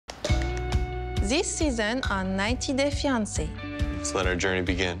This season on 90 Day Fiancé. Let's let our journey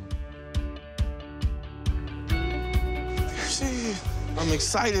begin. See, I'm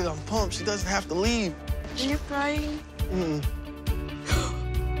excited, I'm pumped. She doesn't have to leave. Are you crying?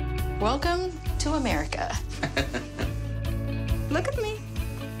 Welcome to America. Look at me.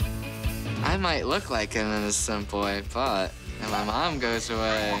 I might look like an innocent boy, but when my mom goes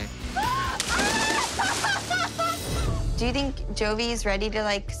away... Do you think Jovi's ready to,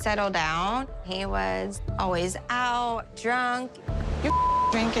 like, settle down? He was always out, drunk. You're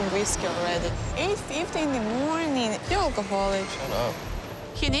drinking whiskey already. 8:50 in the morning. You're alcoholic. Shut up.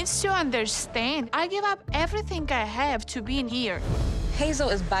 He needs to understand. I give up everything I have to be in here. Hazel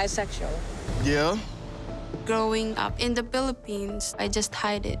is bisexual. Yeah? Growing up in the Philippines, I just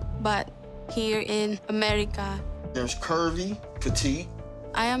hide it. But here in America, There's curvy, petite.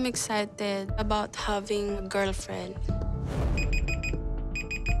 I am excited about having a girlfriend.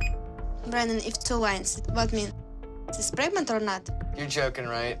 Brandon, if 2 lines, what mean? Is pregnant or not? You're joking,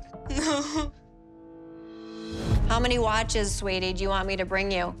 right? No. How many watches, sweetie, do you want me to bring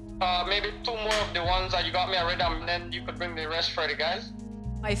you? Maybe 2 more of the ones that you got me already, and then you could bring the rest for the guys.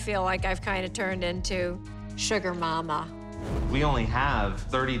 I feel like I've kind of turned into sugar mama. We only have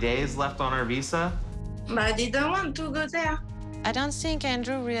 30 days left on our visa. But I didn't want to go there. I don't think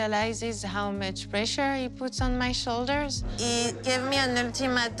Andrew realizes how much pressure he puts on my shoulders. He gave me an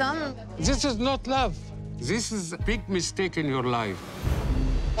ultimatum. This is not love. This is a big mistake in your life.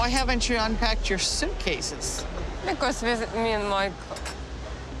 Why haven't you unpacked your suitcases? Because visit me and Michael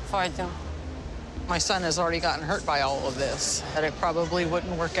fighting. My son has already gotten hurt by all of this, that it probably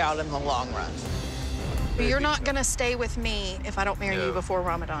wouldn't work out in the long run. You're not gonna stay with me if I don't marry you before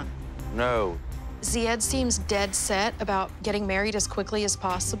Ramadan. No. Ziad seems dead set about getting married as quickly as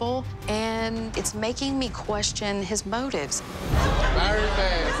possible, and it's making me question his motives. Married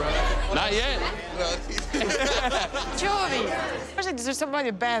man, bro. Not yet. Jovi, I deserve somebody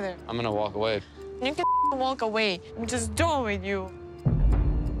better. I'm gonna walk away. You can walk away. I'm just done with you.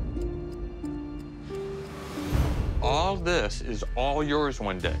 All this is all yours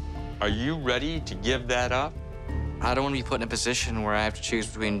one day. Are you ready to give that up? I don't want to be put in a position where I have to choose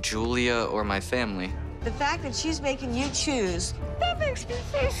between Julia or my family. The fact that she's making you choose, that makes me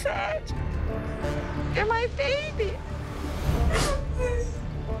so sad. You're my baby.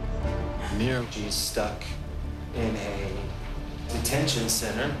 She's stuck in a detention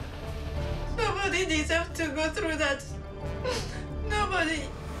center. Nobody deserves to go through that. Nobody.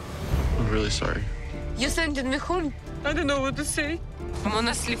 I'm really sorry. You sending me home? I don't know what to say. I'm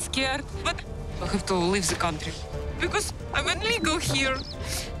honestly scared, but I have to leave the country. Because I'm illegal here.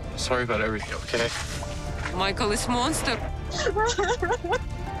 Sorry about everything, okay? Michael is monster.